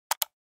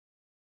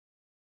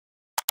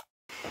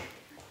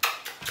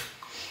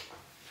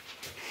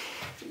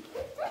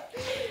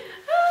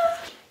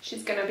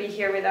gonna be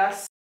here with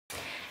us.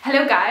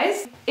 Hello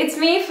guys, it's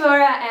me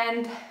Flora,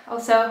 and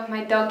also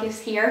my dog is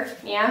here,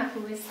 Mia,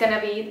 who is gonna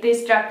be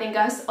disrupting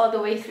us all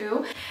the way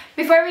through.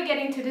 Before we get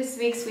into this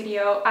week's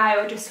video,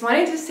 I just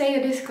wanted to say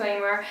a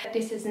disclaimer.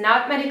 This is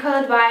not medical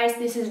advice,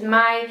 this is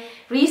my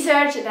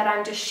research that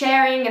I'm just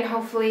sharing, and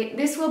hopefully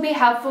this will be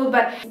helpful,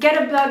 but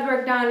get a blood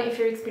work done if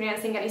you're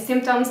experiencing any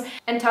symptoms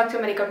and talk to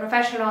a medical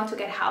professional to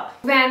get help.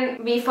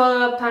 When we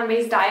follow a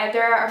plant-based diet,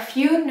 there are a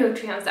few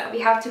nutrients that we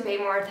have to pay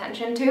more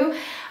attention to,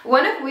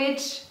 one of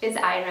which is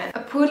iron. A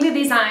poorly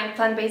designed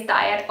plant-based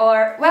diet,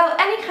 or well,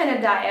 any kind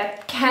of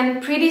diet,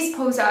 can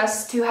predispose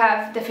us to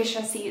have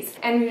deficiencies,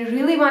 and we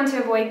really want to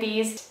avoid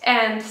these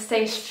and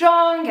stay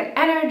strong and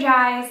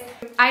energized.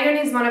 Iron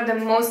is one of the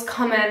most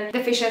common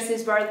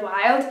deficiencies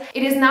worldwide.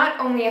 It is not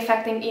only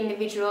affecting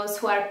individuals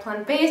who are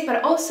plant-based,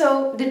 but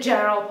also the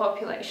general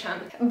population.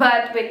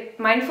 But with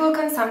mindful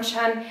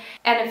consumption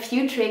and a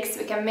few tricks,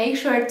 we can make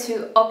sure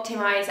to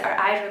optimize our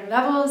iron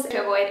levels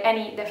to avoid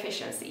any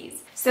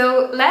deficiencies.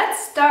 So let's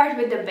start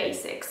with the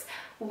basics.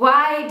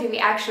 Why do we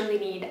actually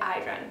need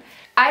iron?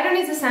 Iron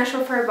is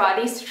essential for our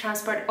bodies to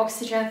transport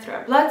oxygen through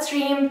our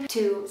bloodstream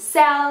to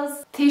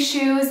cells,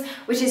 tissues,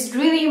 which is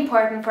really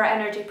important for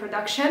energy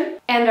production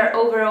and our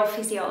overall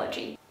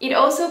physiology. It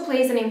also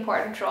plays an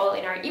important role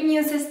in our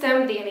immune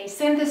system, DNA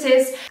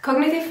synthesis,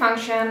 cognitive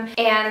function,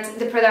 and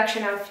the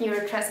production of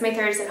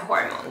neurotransmitters and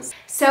hormones.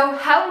 So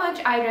how much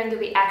iron do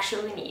we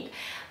actually need?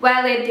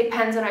 Well, it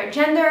depends on our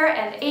gender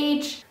and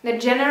age. The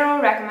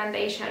general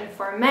recommendation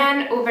for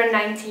men over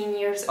 19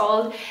 years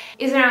old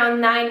is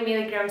around 9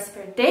 milligrams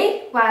per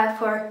day, while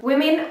for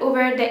women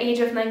over the age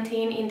of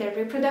 19 in their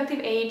reproductive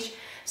age,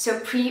 so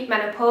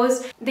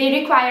pre-menopause, they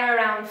require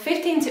around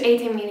 15 to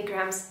 18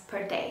 milligrams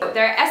per day. So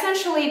there are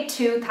essentially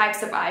two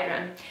types of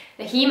iron.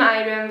 The haem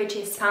iron, which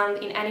is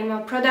found in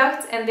animal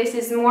products, and this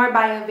is more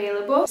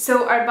bioavailable,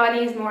 so our body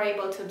is more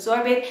able to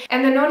absorb it,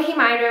 and the non-haem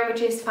iron,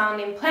 which is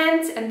found in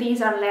plants, and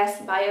these are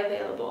less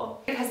bioavailable.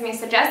 It has been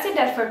suggested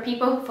that for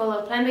people who follow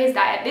a plant-based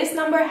diet, this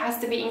number has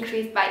to be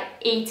increased by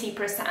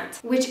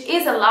 80%, which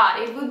is a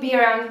lot. It would be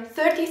around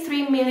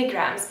 33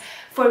 milligrams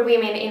for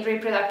women in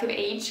reproductive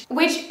age,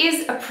 which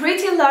is a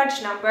pretty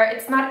large number.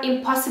 It's not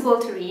impossible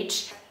to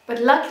reach,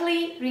 but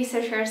luckily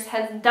researchers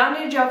have done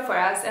their job for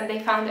us, and they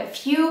found a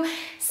few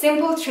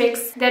simple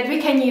tricks that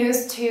we can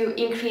use to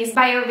increase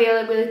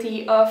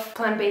bioavailability of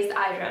plant-based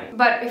iron.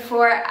 But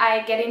before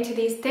I get into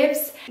these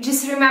tips,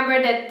 just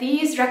remember that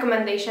these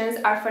recommendations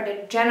are for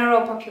the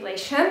general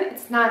population.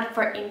 It's not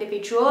for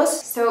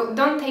individuals, so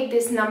don't take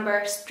this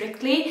number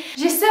strictly,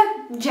 just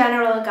a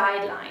general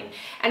guideline.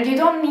 And you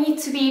don't need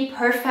to be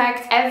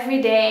perfect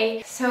every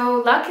day.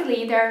 So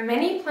luckily there are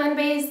many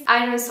plant-based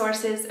iron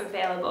sources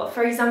available.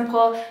 For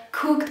example,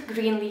 cooked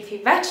green leafy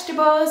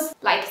vegetables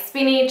like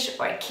spinach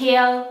or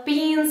kale,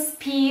 beans,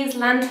 peas,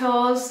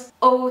 lentils,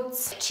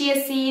 oats,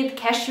 chia seed,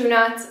 cashew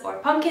nuts or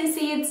pumpkin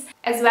seeds,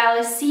 as well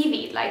as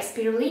seaweed like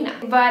spirulina.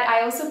 But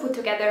I also put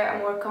together a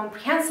more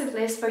comprehensive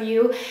list for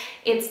you.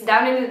 It's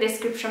down in the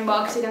description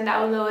box. You can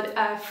download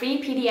a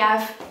free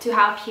PDF to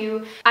help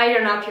you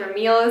iron up your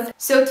meals.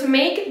 So to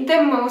make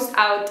the most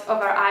out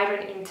of our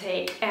iron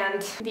intake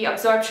and the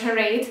absorption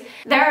rate,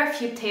 there are a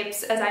few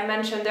tips, as I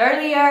mentioned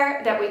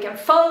earlier, that we can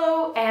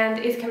follow, and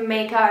it can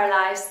make our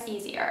lives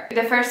easier.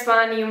 The first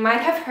one, you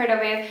might have heard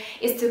of it,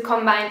 is to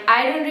combine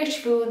iron-rich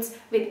foods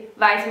with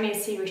vitamin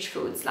C-rich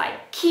foods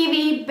like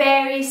kiwi,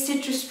 berries,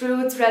 citrus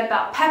fruits, red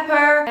bell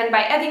pepper, and by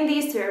adding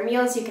these to your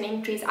meals you can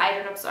increase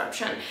iron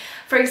absorption.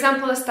 For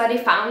example, a study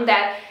found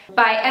that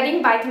by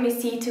adding vitamin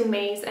C to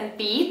maize and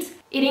beet,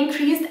 it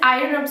increased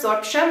iron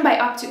absorption by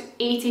up to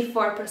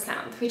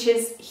 84%, which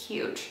is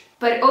huge.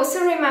 But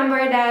also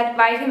remember that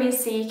vitamin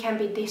C can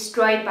be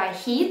destroyed by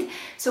heat,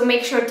 so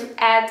make sure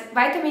to add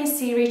vitamin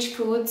C-rich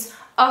foods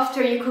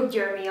after you cook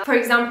your meal. For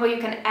example, you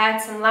can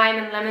add some lime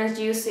and lemon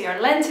juice to your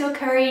lentil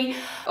curry,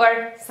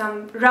 or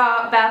some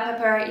raw bell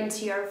pepper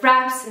into your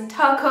wraps and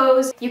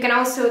tacos. You can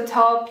also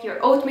top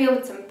your oatmeal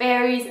with some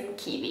berries and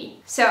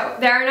kiwi. So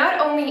there are not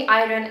only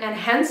iron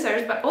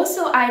enhancers, but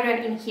also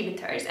iron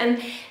inhibitors,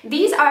 and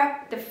these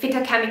are the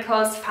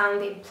phytochemicals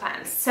found in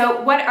plants.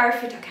 So what are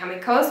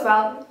phytochemicals?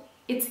 Well,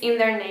 it's in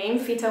their name.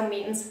 Phyto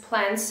means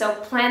plant, so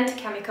plant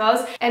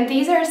chemicals, and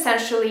these are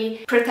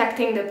essentially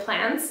protecting the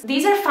plants.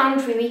 These are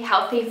found really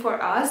healthy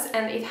for us,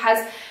 and it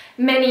has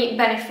many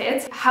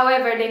benefits.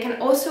 However, they can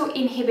also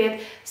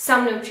inhibit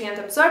some nutrient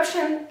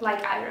absorption,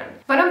 like iron.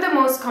 One of the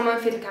most common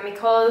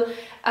phytochemicals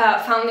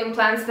found in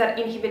plants that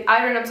inhibit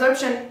iron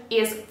absorption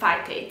is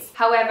phytates.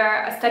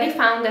 However, a study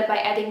found that by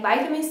adding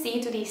vitamin C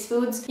to these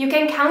foods, you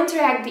can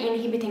counteract the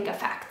inhibiting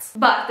effects.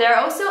 But there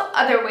are also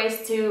other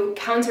ways to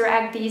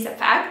counteract these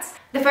effects.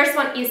 The first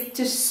one is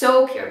to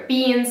soak your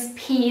beans,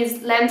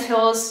 peas,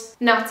 lentils,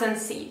 nuts and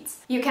seeds.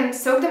 You can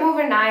soak them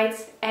overnight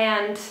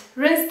and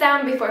rinse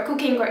them before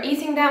cooking or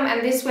eating them,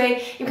 and this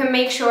way you can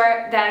make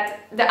sure that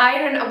the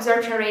iron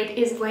absorption rate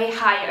is way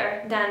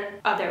higher than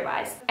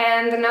otherwise.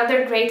 And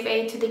another great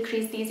way to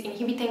decrease these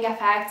inhibiting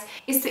effects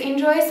is to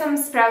enjoy some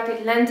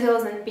sprouted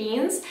lentils and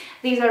beans.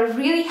 These are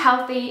really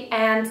healthy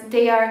and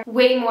they are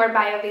way more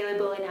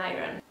bioavailable in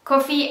iron.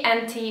 Coffee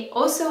and tea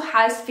also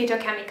has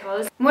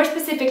phytochemicals, more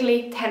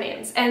specifically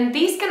tannins, and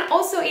these can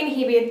also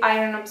inhibit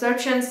iron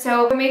absorption,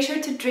 so make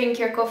sure to drink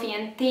your coffee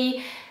and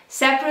tea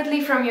separately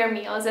from your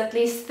meals, at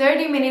least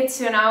 30 minutes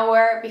to an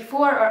hour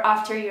before or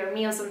after your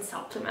meals and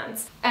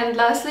supplements. And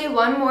lastly,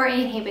 one more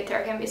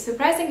inhibitor can be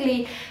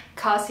surprisingly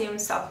calcium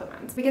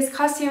supplements, because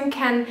calcium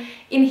can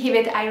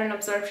inhibit iron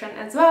absorption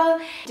as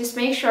well. Just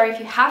make sure if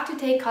you have to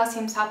take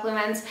calcium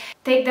supplements,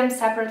 take them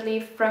separately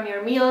from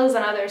your meals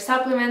and other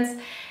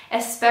supplements,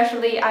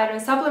 especially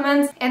iron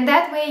supplements, and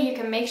that way you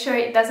can make sure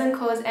it doesn't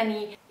cause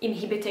any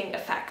inhibiting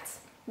effects.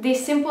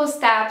 These simple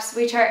steps,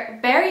 which are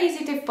very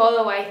easy to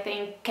follow, I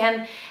think,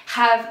 can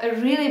have a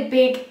really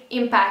big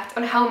impact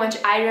on how much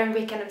iron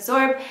we can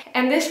absorb,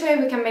 and this way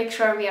we can make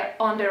sure we are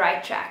on the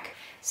right track.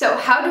 So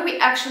how do we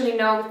actually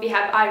know if we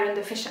have iron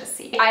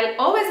deficiency? I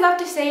always love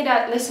to say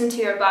that listen to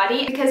your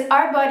body, because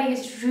our body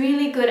is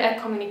really good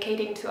at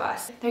communicating to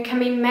us. There can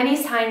be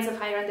many signs of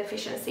iron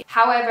deficiency.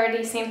 However,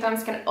 these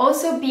symptoms can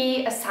also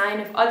be a sign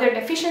of other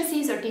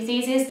deficiencies or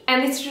diseases,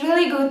 and it's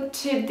really good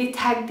to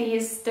detect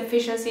these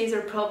deficiencies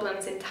or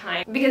problems in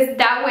time, because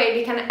that way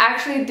we can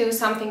actually do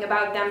something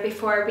about them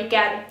before we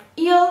get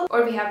ill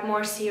or we have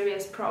more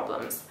serious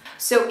problems.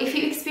 So if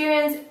you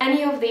experience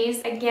any of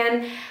these,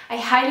 again, I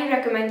highly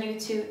recommend you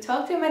to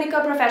talk to a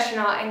medical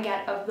professional and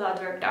get a blood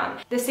work done.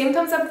 The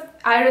symptoms of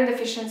iron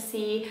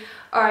deficiency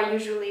are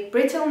usually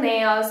brittle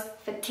nails,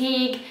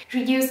 fatigue,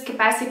 reduced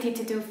capacity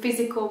to do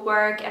physical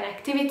work and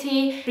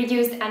activity,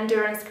 reduced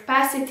endurance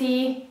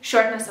capacity,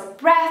 shortness of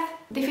breath,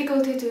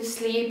 difficulty to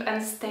sleep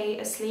and stay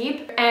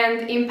asleep,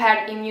 and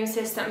impaired immune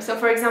system. So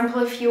for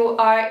example, if you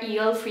are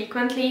ill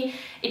frequently,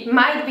 it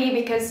might be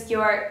because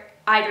your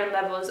iron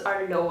levels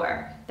are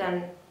lower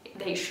than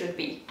they should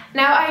be.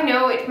 Now I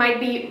know it might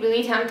be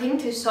really tempting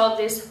to solve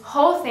this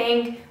whole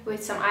thing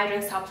with some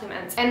iron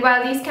supplements, and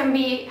while these can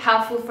be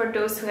helpful for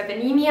those who have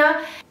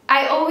anemia,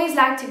 I always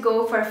like to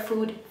go for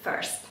food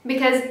first,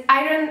 because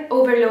iron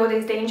overload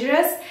is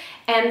dangerous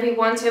and we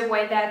want to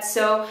avoid that.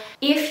 So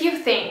if you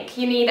think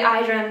you need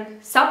iron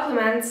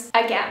supplements,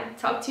 again,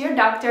 talk to your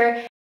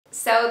doctor.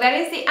 So that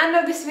is the end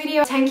of this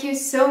video. Thank you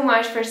so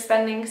much for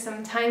spending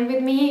some time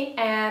with me,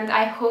 and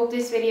I hope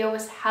this video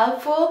was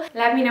helpful.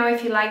 Let me know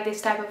if you like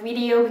this type of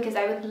video, because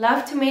I would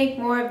love to make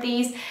more of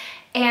these.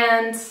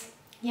 And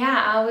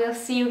yeah, I will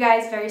see you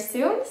guys very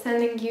soon.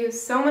 Sending you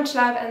so much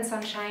love and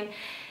sunshine,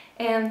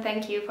 and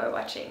thank you for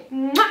watching.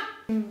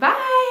 Mwah!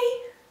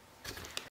 Bye!